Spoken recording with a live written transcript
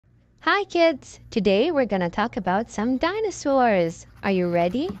Hi kids! Today we're gonna talk about some dinosaurs. Are you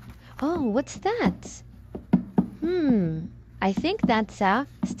ready? Oh, what's that? I think that's a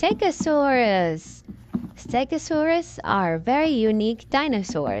Stegosaurus. Stegosaurus are very unique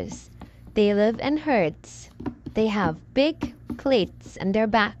dinosaurs. They live in herds. They have big plates in their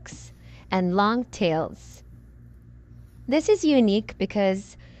backs and long tails. This is unique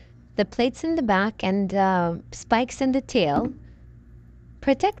because the plates in the back and the spikes in the tail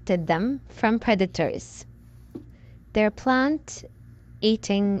protected them from predators. They're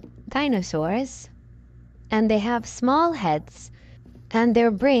plant-eating dinosaurs, and they have small heads, and their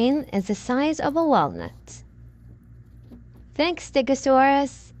brain is the size of a walnut. Thanks,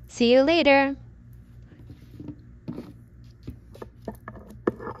 Stegosaurus. See you later.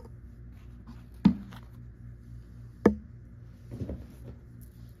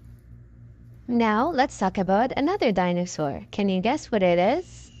 Now, let's talk about another dinosaur. Can you guess what it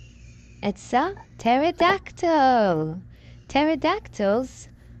is? It's a pterodactyl. Pterodactyls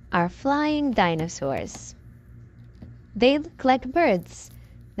are flying dinosaurs. They look like birds.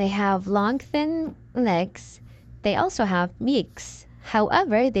 They have long, thin legs. They also have beaks.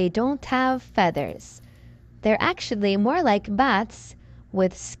 However, they don't have feathers. They're actually more like bats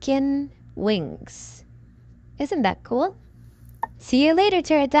with skin wings. Isn't that cool? See you later,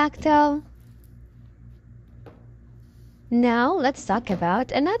 pterodactyl. Now, let's talk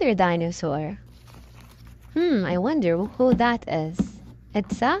about another dinosaur. I wonder who that is.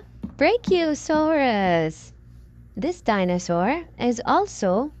 It's a Brachiosaurus. This dinosaur is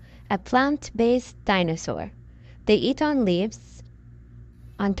also a plant-based dinosaur. They eat on leaves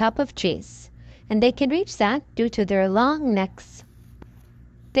on top of trees, and they can reach that due to their long necks.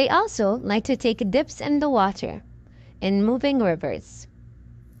 They also like to take dips in the water in moving rivers.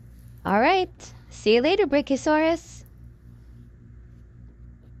 All right, see you later, Brachiosaurus.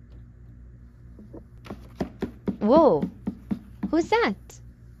 Whoa, who's that?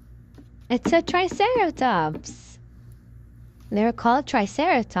 It's a Triceratops. They're called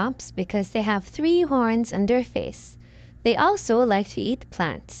Triceratops because they have 3 horns on their face. They also like to eat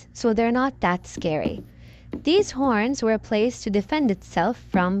plants, so they're not that scary. These horns were placed to defend itself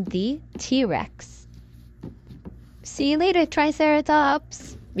from the TRex. See you later,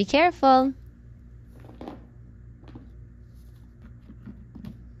 Triceratops. Be careful.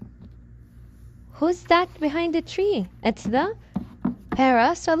 Who's that behind the tree? It's the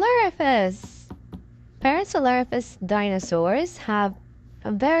Parasaurolophus. Parasaurolophus dinosaurs have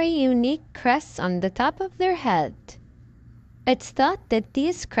a very unique crest on the top of their head. It's thought that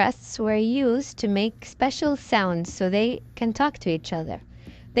these crests were used to make special sounds so they can talk to each other.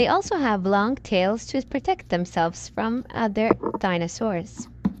 They also have long tails to protect themselves from other dinosaurs.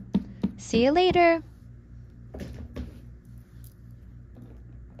 See you later.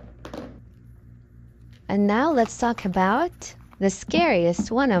 And now let's talk about the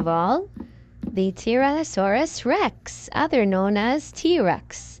scariest one of all, the Tyrannosaurus rex, other known as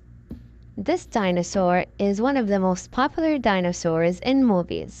T-Rex. This dinosaur is one of the most popular dinosaurs in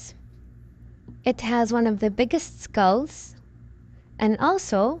movies. It has one of the biggest skulls and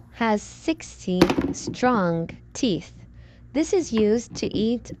also has 60 strong teeth. This is used to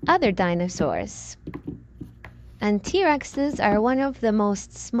eat other dinosaurs. And T-Rexes are one of the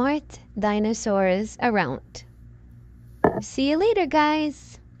most smart dinosaurs around. See you later,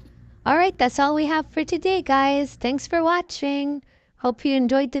 guys. Alright, that's all we have for today, guys. Thanks for watching. Hope you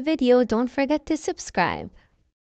enjoyed the video. Don't forget to subscribe.